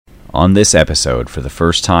On this episode, for the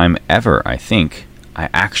first time ever, I think, I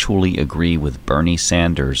actually agree with Bernie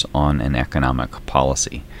Sanders on an economic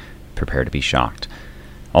policy. Prepare to be shocked.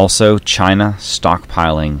 Also, China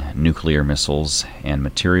stockpiling nuclear missiles and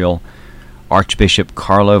material. Archbishop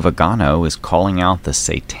Carlo Vigano is calling out the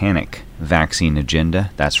satanic vaccine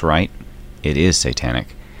agenda. That's right, it is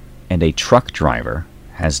satanic. And a truck driver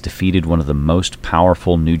has defeated one of the most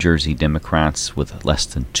powerful New Jersey Democrats with less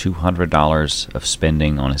than $200 of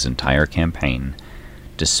spending on his entire campaign,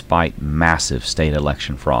 despite massive state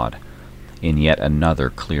election fraud, in yet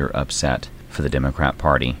another clear upset for the Democrat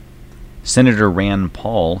Party. Senator Rand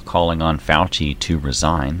Paul calling on Fauci to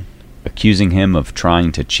resign, accusing him of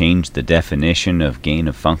trying to change the definition of gain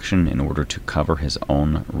of function in order to cover his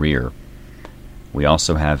own rear. We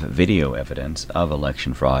also have video evidence of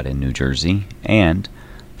election fraud in New Jersey, and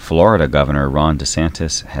Florida Governor Ron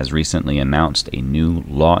DeSantis has recently announced a new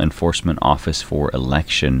law enforcement office for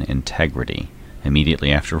election integrity,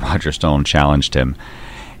 immediately after Roger Stone challenged him.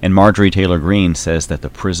 And Marjorie Taylor Greene says that the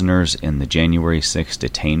prisoners in the January 6th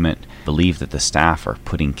detainment believe that the staff are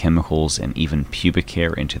putting chemicals and even pubic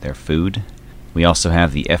hair into their food. We also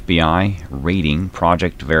have the FBI raiding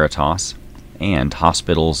Project Veritas, and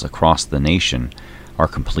hospitals across the nation are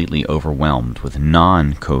completely overwhelmed with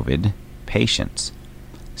non-COVID patients,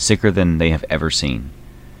 sicker than they have ever seen.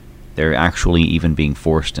 They're actually even being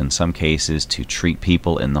forced in some cases to treat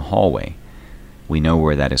people in the hallway. We know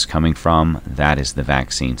where that is coming from. That is the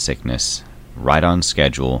vaccine sickness. Right on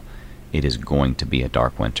schedule. It is going to be a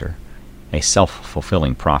dark winter. A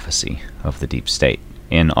self-fulfilling prophecy of the deep state.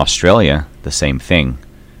 In Australia, the same thing.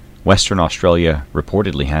 Western Australia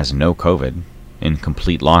reportedly has no COVID, in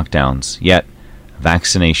complete lockdowns, yet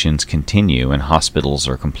vaccinations continue and hospitals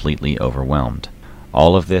are completely overwhelmed.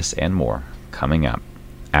 All of this and more coming up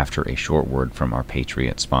after a short word from our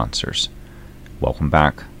Patriot sponsors. Welcome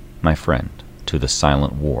back, my friend, to The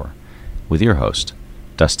Silent War with your host,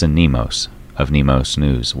 Dustin Nemos of Nemos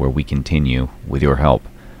News, where we continue, with your help,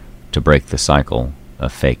 to break the cycle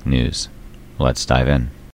of fake news. Let's dive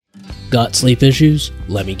in. Got sleep issues?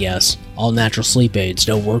 Let me guess. All natural sleep aids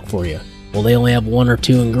don't work for you. Well, they only have 1 or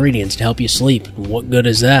 2 ingredients to help you sleep. What good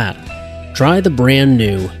is that? Try the brand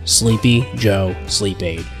new Sleepy Joe Sleep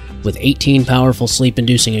Aid. With 18 powerful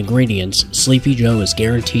sleep-inducing ingredients, Sleepy Joe is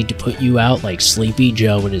guaranteed to put you out like Sleepy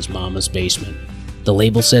Joe in his mama's basement. The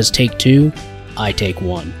label says take 2, I take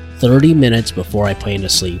 1. 30 minutes before I plan to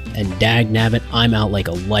sleep, and dagnabbit, I'm out like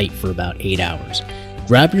a light for about 8 hours.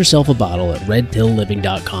 Grab yourself a bottle at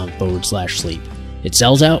redpillliving.com/sleep. It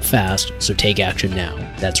sells out fast, so take action now.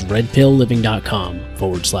 That's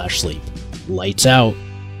redpillliving.com/sleep. Lights out.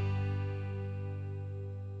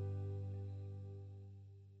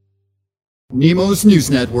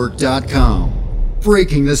 NemosNewsNetwork.com.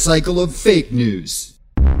 Breaking the cycle of fake news.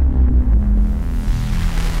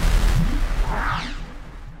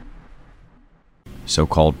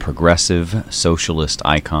 So-called progressive socialist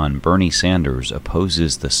icon Bernie Sanders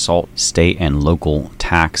opposes the SALT state and local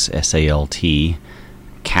tax SALT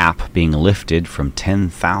cap being lifted from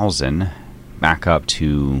 10,000 back up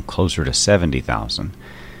to closer to 70,000.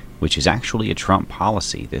 Which is actually a Trump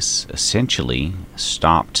policy. This essentially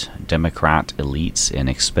stopped Democrat elites in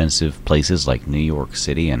expensive places like New York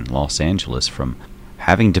City and Los Angeles from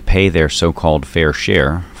having to pay their so-called fair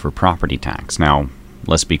share for property tax. Now,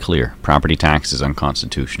 let's be clear, property tax is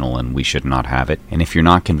unconstitutional and we should not have it. And if you're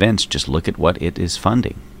not convinced, just look at what it is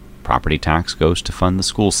funding. Property tax goes to fund the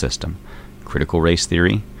school system. Critical race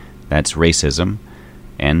theory, that's racism.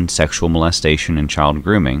 And sexual molestation and child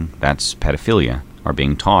grooming, that's pedophilia, are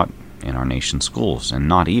being taught in our nation's schools, and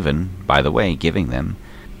not even, by the way, giving them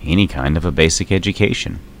any kind of a basic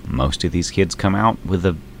education. Most of these kids come out with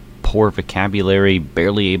a poor vocabulary,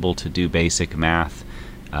 barely able to do basic math,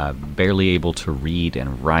 barely able to read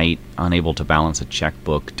and write, unable to balance a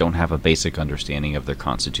checkbook, don't have a basic understanding of their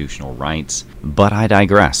constitutional rights. But I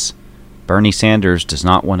digress. Bernie Sanders does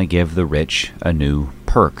not want to give the rich a new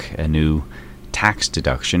perk, a new tax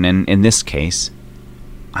deduction, and in this case,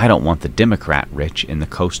 I don't want the Democrat rich in the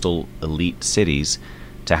coastal elite cities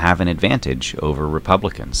to have an advantage over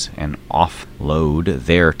Republicans and offload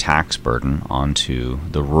their tax burden onto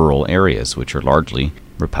the rural areas, which are largely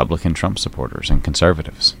Republican Trump supporters and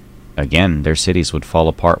conservatives. Again, their cities would fall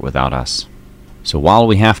apart without us. So while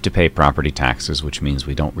we have to pay property taxes, which means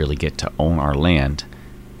we don't really get to own our land,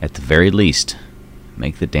 at the very least,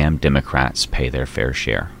 make the damn Democrats pay their fair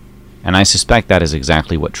share. And I suspect that is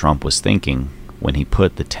exactly what Trump was thinking when he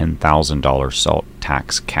put the $10,000 SALT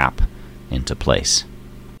tax cap into place.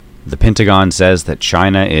 The Pentagon says that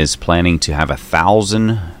China is planning to have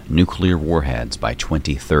 1,000 nuclear warheads by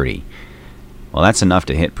 2030. Well, that's enough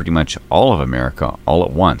to hit pretty much all of America all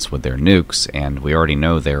at once with their nukes, and we already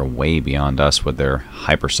know they're way beyond us with their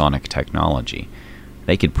hypersonic technology.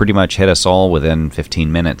 They could pretty much hit us all within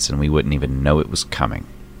 15 minutes and we wouldn't even know it was coming.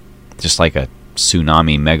 Just like a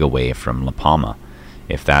tsunami megawave from La Palma.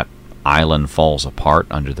 If that island falls apart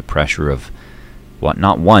under the pressure of,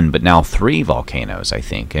 not one, but now 3 volcanoes, I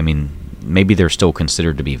think. I mean, maybe they're still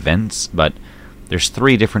considered to be vents, but there's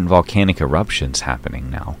 3 different volcanic eruptions happening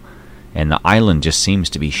now. And the island just seems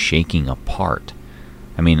to be shaking apart.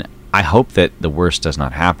 I mean, I hope that the worst does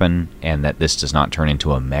not happen and that this does not turn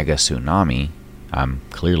into a mega tsunami.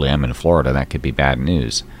 Clearly I'm in Florida, that could be bad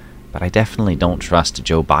news. But I definitely don't trust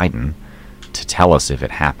Joe Biden to tell us if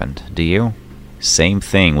it happened. Do you? Same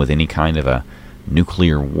thing with any kind of a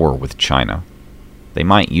nuclear war with China. They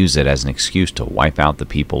might use it as an excuse to wipe out the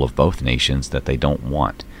people of both nations that they don't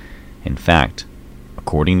want. In fact,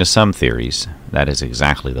 according to some theories, that is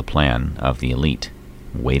exactly the plan of the elite.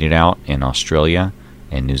 Wait it out in Australia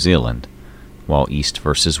and New Zealand, while East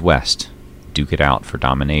versus West duke it out for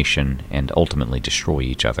domination and ultimately destroy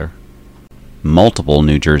each other. Multiple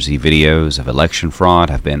New Jersey videos of election fraud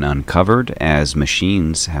have been uncovered as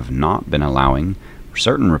machines have not been allowing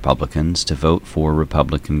certain Republicans to vote for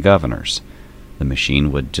Republican governors. The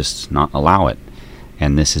machine would just not allow it,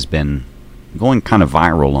 and this has been going kind of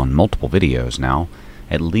viral on multiple videos now,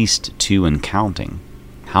 at least 2 and counting.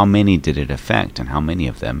 How many did it affect, and how many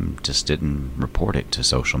of them just didn't report it to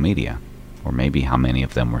social media? Or maybe how many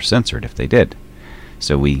of them were censored if they did.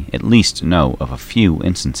 So we at least know of a few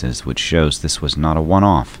instances which shows this was not a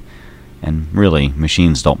one-off. And really,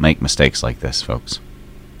 machines don't make mistakes like this, folks.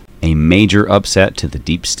 A major upset to the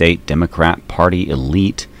deep state Democrat Party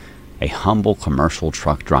elite. A humble commercial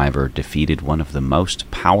truck driver defeated one of the most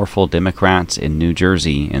powerful Democrats in New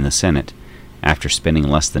Jersey in the Senate after spending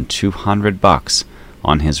less than $200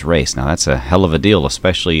 on his race. Now that's a hell of a deal,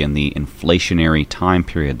 especially in the inflationary time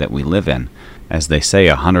period that we live in. As they say,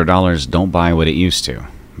 $100 don't buy what it used to.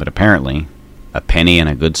 But apparently, a penny and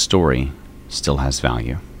a good story still has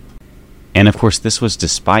value. And of course, this was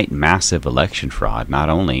despite massive election fraud, not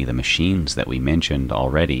only the machines that we mentioned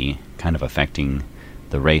already kind of affecting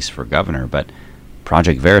the race for governor, but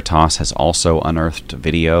Project Veritas has also unearthed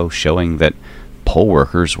video showing that poll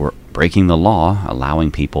workers were breaking the law, allowing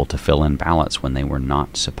people to fill in ballots when they were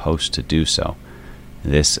not supposed to do so.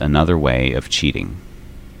 This another way of cheating.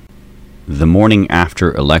 The morning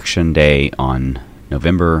after Election Day on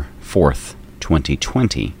November 4th,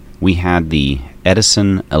 2020, we had the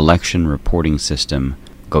Edison election reporting system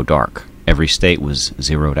go dark. Every state was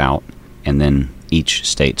zeroed out, and then each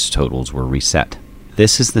state's totals were reset.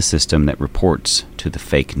 This is the system that reports to the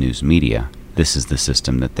fake news media. This is the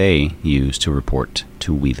system that they use to report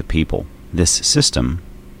to we the people. This system,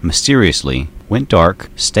 mysteriously, went dark,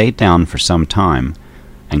 stayed down for some time,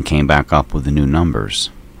 and came back up with the new numbers,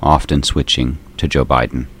 often switching to Joe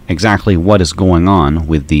Biden. Exactly what is going on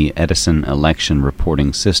with the Edison election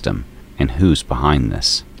reporting system, and who's behind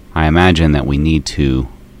this? I imagine that we need to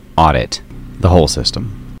audit the whole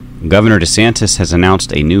system. Governor DeSantis has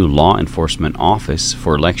announced a new law enforcement office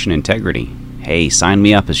for election integrity. Hey, sign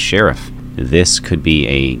me up as sheriff. This could be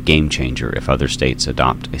a game changer if other states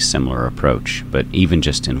adopt a similar approach, but even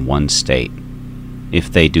just in one state,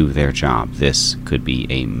 if they do their job, this could be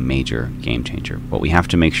a major game changer. But we have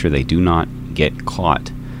to make sure they do not get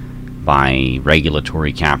caught by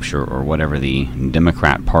regulatory capture or whatever the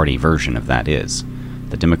Democrat Party version of that is.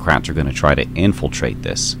 The Democrats are going to try to infiltrate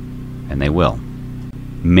this, and they will.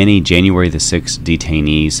 Many January the 6th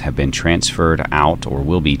detainees have been transferred out or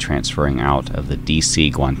will be transferring out of the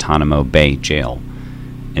D.C. Guantanamo Bay jail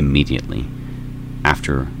immediately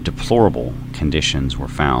after deplorable conditions were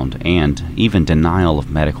found and even denial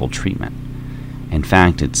of medical treatment. In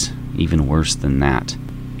fact, it's even worse than that.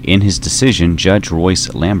 In his decision, Judge Royce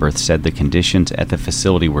Lamberth said the conditions at the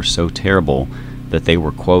facility were so terrible that they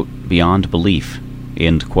were, quote, beyond belief,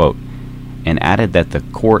 end quote, and added that the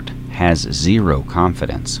court has zero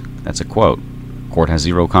confidence, that's a quote, court has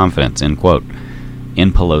zero confidence, end quote,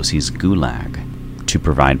 in Pelosi's gulag to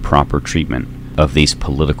provide proper treatment of these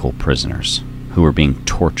political prisoners who are being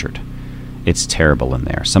tortured. It's terrible in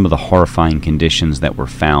there. Some of the horrifying conditions that were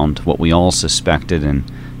found, what we all suspected and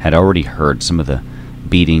had already heard, some of the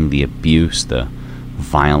beating, the abuse, the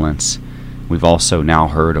violence. We've also now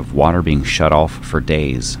heard of water being shut off for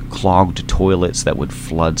days, clogged toilets that would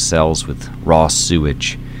flood cells with raw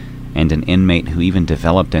sewage, and an inmate who even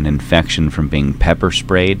developed an infection from being pepper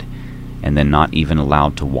sprayed and then not even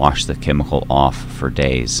allowed to wash the chemical off for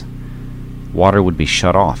days. Water would be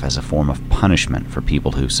shut off as a form of punishment for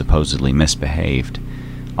people who supposedly misbehaved,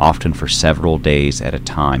 often for several days at a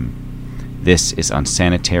time. This is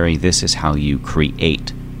unsanitary. This is how you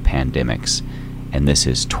create pandemics. And this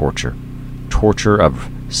is torture. Torture of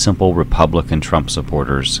simple Republican Trump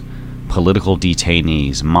supporters, political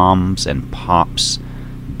detainees, moms and pops,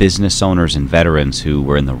 business owners and veterans who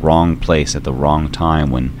were in the wrong place at the wrong time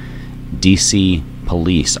when D.C.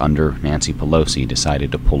 police under Nancy Pelosi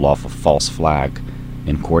decided to pull off a false flag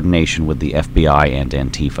in coordination with the FBI and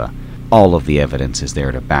Antifa. All of the evidence is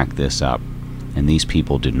there to back this up, and these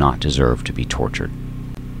people do not deserve to be tortured.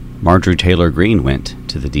 Marjorie Taylor Greene went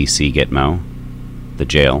to the D.C. Gitmo, the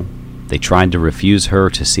jail. They tried to refuse her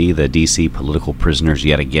to see the D.C. political prisoners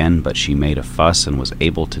yet again, but she made a fuss and was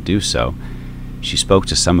able to do so. She spoke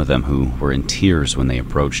to some of them who were in tears when they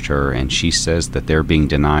approached her, and she says that they're being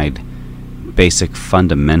denied basic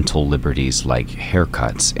fundamental liberties like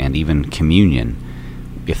haircuts and even communion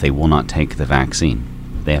if they will not take the vaccine.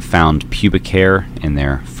 They have found pubic hair in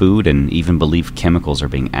their food and even believe chemicals are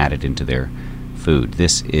being added into their food.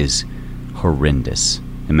 This is horrendous.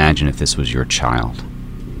 Imagine if this was your child.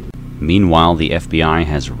 Meanwhile, the FBI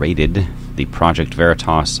has raided the Project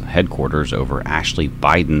Veritas headquarters over Ashley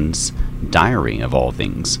Biden's diary, of all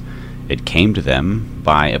things. It came to them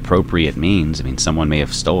by appropriate means. I mean, someone may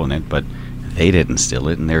have stolen it, but they didn't steal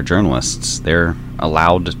it, and they're journalists. They're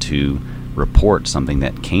allowed to report something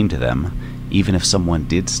that came to them, even if someone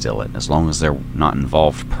did steal it, as long as they're not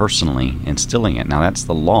involved personally in stealing it. Now, that's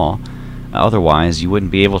the law. Otherwise, you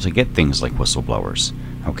wouldn't be able to get things like whistleblowers.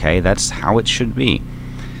 Okay, that's how it should be.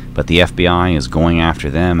 But the FBI is going after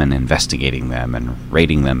them and investigating them and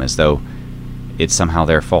raiding them as though it's somehow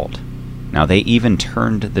their fault. Now, they even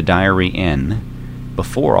turned the diary in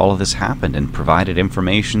before all of this happened and provided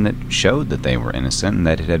information that showed that they were innocent and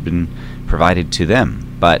that it had been provided to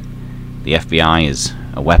them. But the FBI is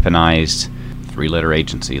a weaponized three-letter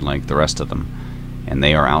agency like the rest of them, and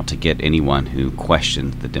they are out to get anyone who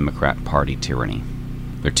questions the Democrat Party tyranny.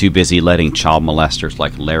 They're too busy letting child molesters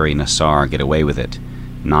like Larry Nassar get away with it,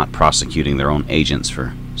 not prosecuting their own agents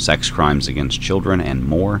for sex crimes against children and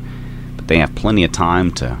more, but they have plenty of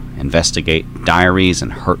time to investigate diaries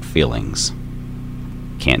and hurt feelings.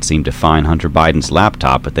 Can't seem to find Hunter Biden's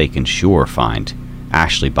laptop, but they can sure find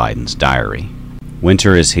Ashley Biden's diary.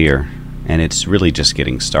 Winter is here, and it's really just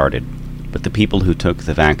getting started, but the people who took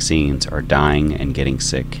the vaccines are dying and getting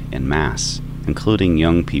sick en masse, including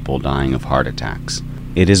young people dying of heart attacks.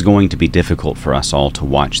 It is going to be difficult for us all to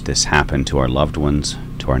watch this happen to our loved ones,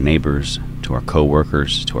 to our neighbors, to our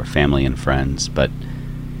co-workers, to our family and friends, but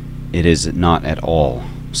it is not at all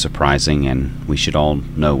surprising, and we should all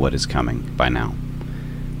know what is coming by now.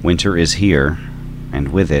 Winter is here,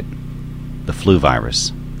 and with it, the flu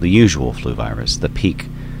virus, the usual flu virus, the peak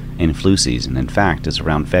in flu season, in fact, is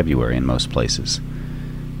around February in most places.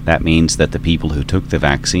 That means that the people who took the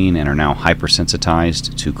vaccine and are now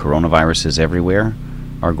hypersensitized to coronaviruses everywhere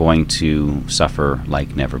are going to suffer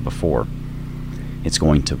like never before. It's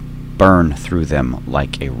going to burn through them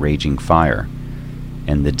like a raging fire,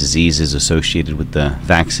 and the diseases associated with the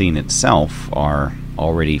vaccine itself are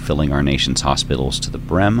already filling our nation's hospitals to the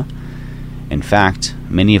brim. In fact,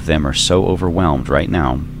 many of them are so overwhelmed right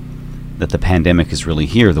now that the pandemic is really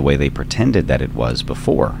here the way they pretended that it was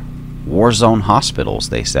before. War zone hospitals,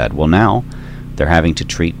 they said. Well, now they're having to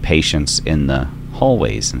treat patients in the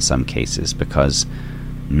hallways in some cases because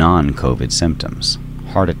non-COVID symptoms,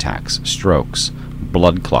 heart attacks, strokes,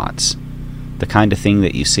 blood clots, the kind of thing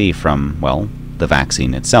that you see from, well, the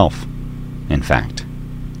vaccine itself. In fact,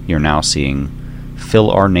 you're now seeing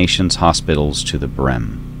fill our nation's hospitals to the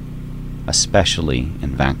brim, especially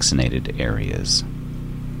in vaccinated areas.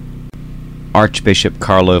 Archbishop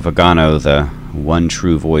Carlo Vigano, the one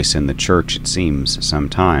true voice in the church, it seems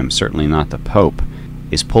sometimes, certainly not the Pope,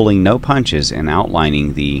 is pulling no punches in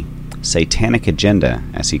outlining the satanic agenda,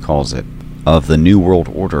 as he calls it, of the New World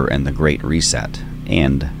Order and the Great Reset,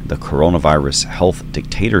 and the coronavirus health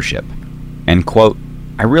dictatorship. And, quote,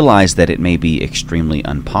 I realize that it may be extremely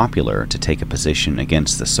unpopular to take a position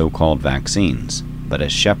against the so-called vaccines, but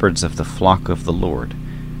as shepherds of the flock of the Lord,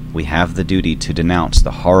 we have the duty to denounce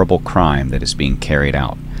the horrible crime that is being carried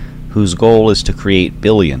out, whose goal is to create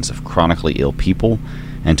billions of chronically ill people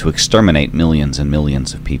and to exterminate millions and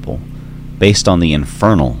millions of people, based on the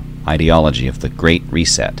infernal ideology of the Great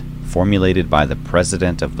Reset, formulated by the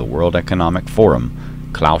President of the World Economic Forum,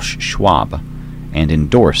 Klaus Schwab, and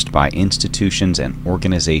endorsed by institutions and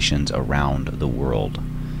organizations around the world.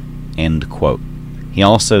 End quote. He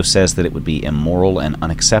also says that it would be immoral and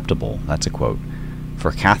unacceptable, that's a quote,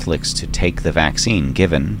 for Catholics to take the vaccine,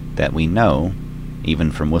 given that we know,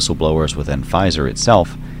 even from whistleblowers within Pfizer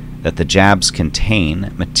itself, that the jabs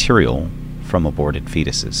contain material from aborted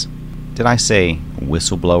fetuses. Did I say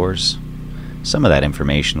whistleblowers? Some of that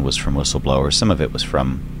information was from whistleblowers, some of it was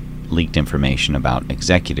from leaked information about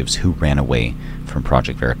executives who ran away from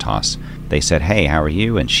Project Veritas. They said, "Hey, how are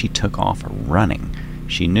you?" And she took off running.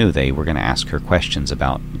 She knew they were going to ask her questions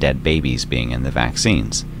about dead babies being in the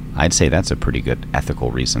vaccines. I'd say that's a pretty good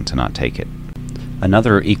ethical reason to not take it.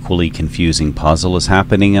 Another equally confusing puzzle is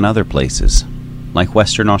happening in other places, like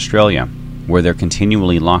Western Australia, where they're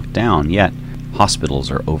continually locked down, yet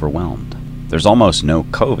hospitals are overwhelmed. There's almost no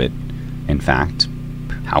COVID. In fact,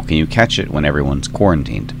 how can you catch it when everyone's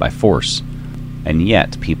quarantined by force? And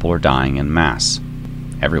yet, people are dying en masse.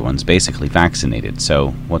 Everyone's basically vaccinated,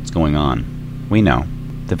 so what's going on? We know.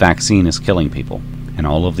 The vaccine is killing people, and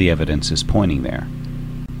all of the evidence is pointing there.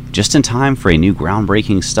 Just in time for a new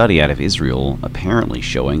groundbreaking study out of Israel apparently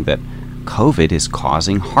showing that COVID is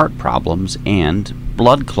causing heart problems and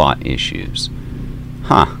blood clot issues.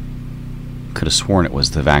 Could have sworn it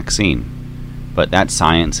was the vaccine. But that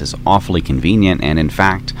science is awfully convenient and, in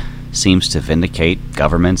fact, seems to vindicate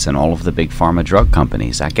governments and all of the big pharma drug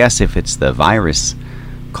companies. I guess if it's the virus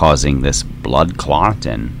causing this blood clot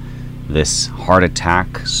and this heart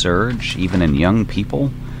attack surge, even in young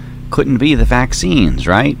people, couldn't be the vaccines,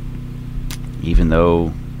 right? Even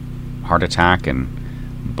though heart attack and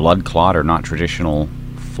blood clot are not traditional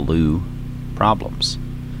flu problems.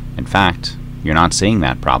 In fact, you're not seeing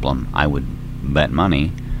that problem, I would bet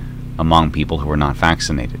money, among people who are not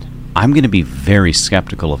vaccinated. I'm going to be very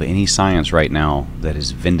skeptical of any science right now that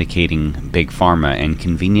is vindicating big pharma and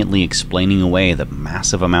conveniently explaining away the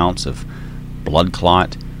massive amounts of blood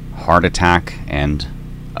clot, heart attack, and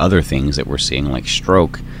other things that we're seeing like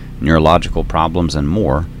stroke, neurological problems, and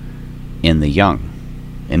more in the young.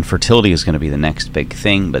 Infertility is going to be the next big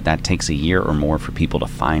thing, but that takes a year or more for people to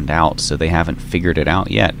find out, so they haven't figured it out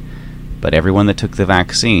yet. But everyone that took the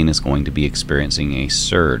vaccine is going to be experiencing a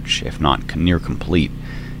surge, if not near complete,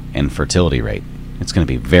 infertility rate. It's going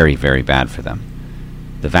to be very, very bad for them.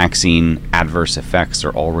 The vaccine adverse effects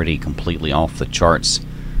are already completely off the charts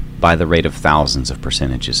by the rate of thousands of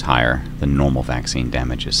percentages higher than normal vaccine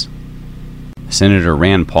damages. Senator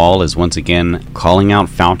Rand Paul is once again calling out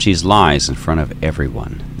Fauci's lies in front of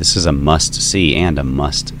everyone. This is a must-see and a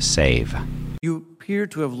must-save. You appear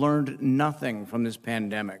to have learned nothing from this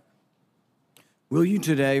pandemic. Will you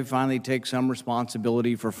today finally take some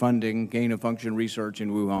responsibility for funding gain-of-function research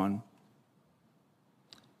in Wuhan?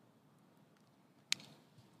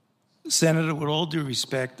 Senator, with all due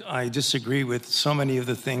respect, I disagree with so many of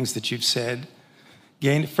the things that you've said.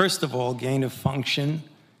 First of all, gain of function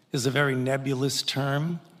is a very nebulous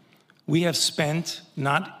term. We have spent,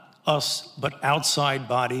 not us, but outside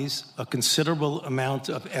bodies, a considerable amount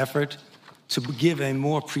of effort to give a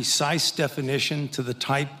more precise definition to the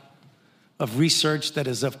type of research that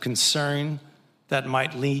is of concern that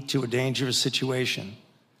might lead to a dangerous situation.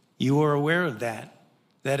 You are aware of that.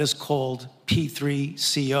 That is called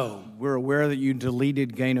P3CO. We're aware that you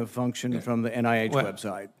deleted gain of function from the NIH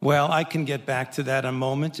website. Well, I can get back to that in a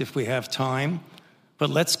moment if we have time, but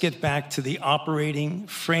let's get back to the operating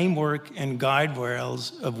framework and guide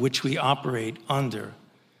rails of which we operate under.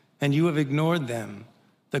 And you have ignored them.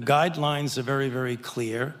 The guidelines are very, very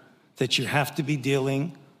clear that you have to be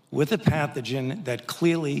dealing with a pathogen that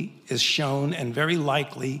clearly is shown and very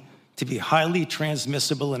likely to be highly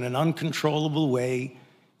transmissible in an uncontrollable way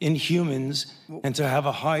in humans and to have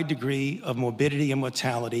a high degree of morbidity and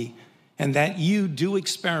mortality, and that you do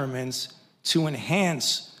experiments to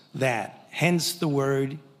enhance that, hence the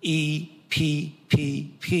word EPPP,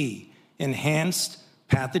 enhanced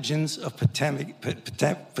pathogens of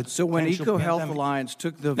So when EcoHealth Alliance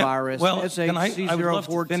took the virus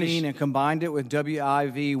SHC014 and combined it with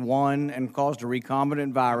WIV1 and caused a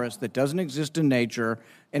recombinant virus that doesn't exist in nature,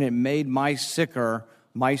 and it made mice sicker,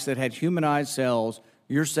 mice that had humanized cells,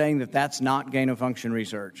 you're saying that that's not gain-of-function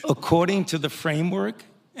research? According to the framework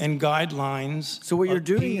and guidelines. So what you're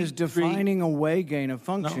doing is defining away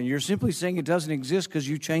gain-of-function. No. You're simply saying it doesn't exist because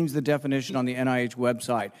you changed the definition on the NIH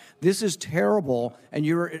website. This is terrible, and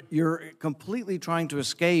you're completely trying to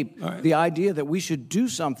escape the idea that we should do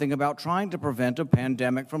something about trying to prevent a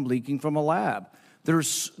pandemic from leaking from a lab.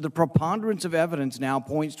 There's the preponderance of evidence now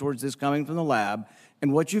points towards this coming from the lab,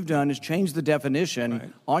 and what you've done is change the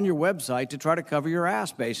definition on your website to try to cover your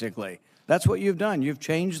ass, basically. That's what you've done. You've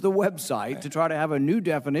changed the website to try to have a new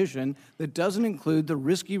definition that doesn't include the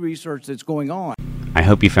risky research that's going on. I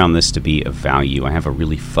hope you found this to be of value. I have a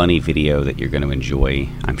really funny video that you're going to enjoy,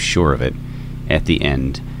 I'm sure of it, at the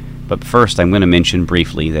end. But first, I'm going to mention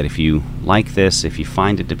briefly that if you like this, if you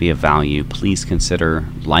find it to be of value, please consider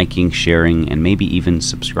liking, sharing, and maybe even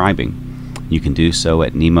subscribing. You can do so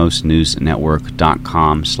at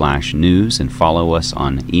nemosnewsnetwork.com/news and follow us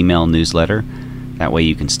on email newsletter. That way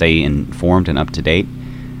you can stay informed and up to date.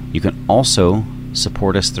 You can also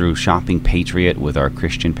support us through Shopping Patriot with our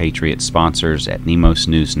Christian Patriot sponsors at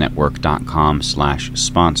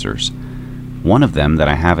nemosnewsnetwork.com/sponsors. One of them that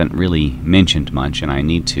I haven't really mentioned much, and I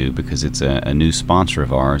need to because it's a new sponsor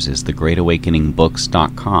of ours, is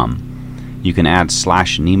thegreatawakeningbooks.com. You can add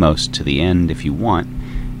 /Nemos to the end if you want,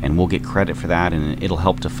 and we'll get credit for that, and it'll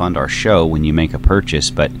help to fund our show when you make a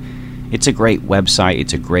purchase. But it's a great website,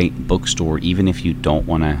 it's a great bookstore. Even if you don't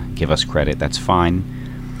want to give us credit, that's fine.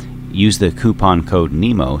 Use the coupon code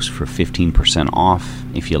NEMOS for 15% off,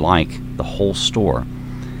 if you like, the whole store.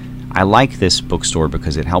 I like this bookstore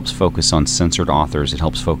because it helps focus on censored authors. It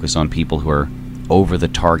helps focus on people who are over the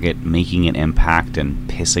target, making an impact and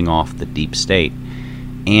pissing off the deep state.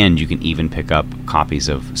 And you can even pick up copies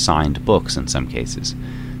of signed books in some cases.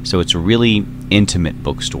 So it's a really intimate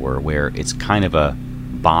bookstore where it's kind of a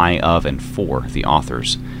by, of, and for the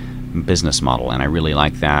author's business model, and I really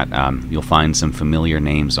like that. You'll find some familiar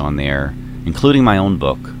names on there, including my own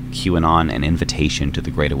book, QAnon: An Invitation to the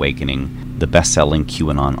Great Awakening, the best-selling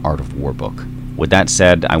QAnon Art of War book. With that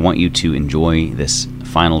said, I want you to enjoy this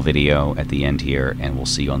final video at the end here, and we'll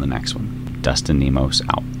see you on the next one. Dustin Nemos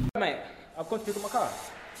out. Mate, I've got to pick up my car.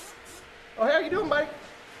 Oh, hey, how you doing, buddy?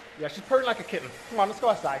 Yeah, she's purring like a kitten. Come on, let's go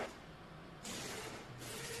outside.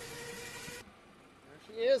 There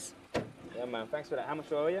she is. Yeah, man, thanks for that. How much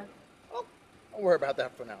do I owe you? Oh, don't worry about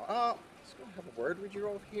that for now. Let's go have a word with you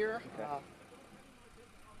over here. Okay.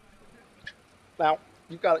 Now,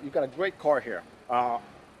 you've got a great car here. Got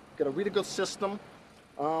a really good system.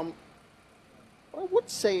 What I would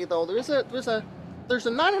say though, there's a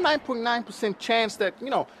 99.9% chance that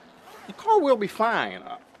your car will be fine.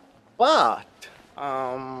 But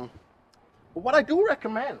what I do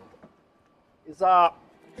recommend is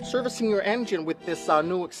servicing your engine with this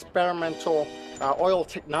new experimental oil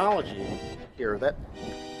technology here that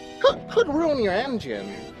could ruin your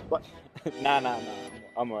engine. But Nah.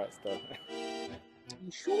 I'm alright still.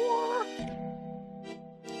 you sure?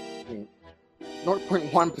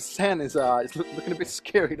 0.1% is looking a bit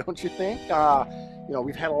scary, don't you think?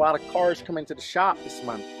 We've had a lot of cars come into the shop this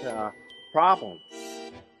month. Problems.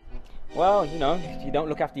 Well, if you don't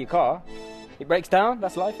look after your car, it breaks down.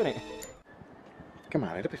 That's life, isn't it? Come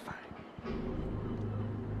on, it'll be fine.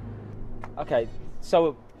 Okay,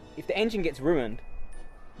 so if the engine gets ruined,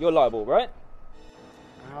 you're liable, right?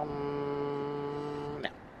 No.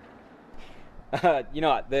 You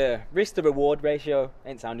know what, the risk to reward ratio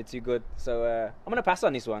ain't sounded too good, so I'm gonna pass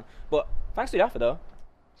on this one. But thanks for the offer, though.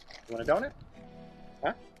 You want a donut?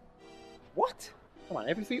 Huh? What? Come on,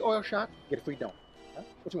 every free oil shot, get a free donut. Huh?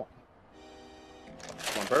 What you want?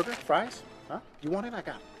 You want burger? Fries? Huh? You want it? I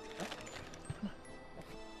got it. Huh? Come on.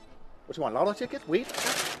 What you want? Lotto tickets? Weed?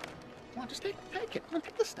 Come on, just take it. Come on,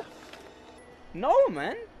 take this stuff. No,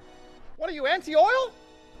 man. What are you, anti-oil?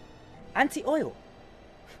 Anti-oil.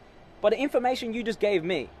 By the information you just gave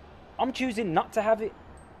me, I'm choosing not to have it.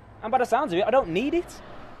 And by the sounds of it, I don't need it.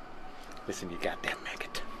 Listen, you goddamn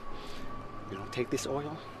maggot. You don't take this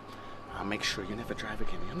oil, I'll make sure you never drive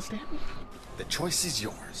again. You understand? The choice is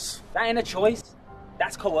yours. That ain't a choice.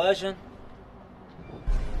 That's coercion.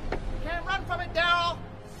 You can't run from it, Daryl.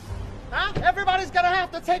 Huh? Everybody's gonna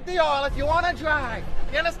have to take the oil if you want to drive.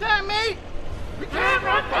 You understand me? We can't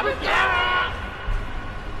run from it, Daryl.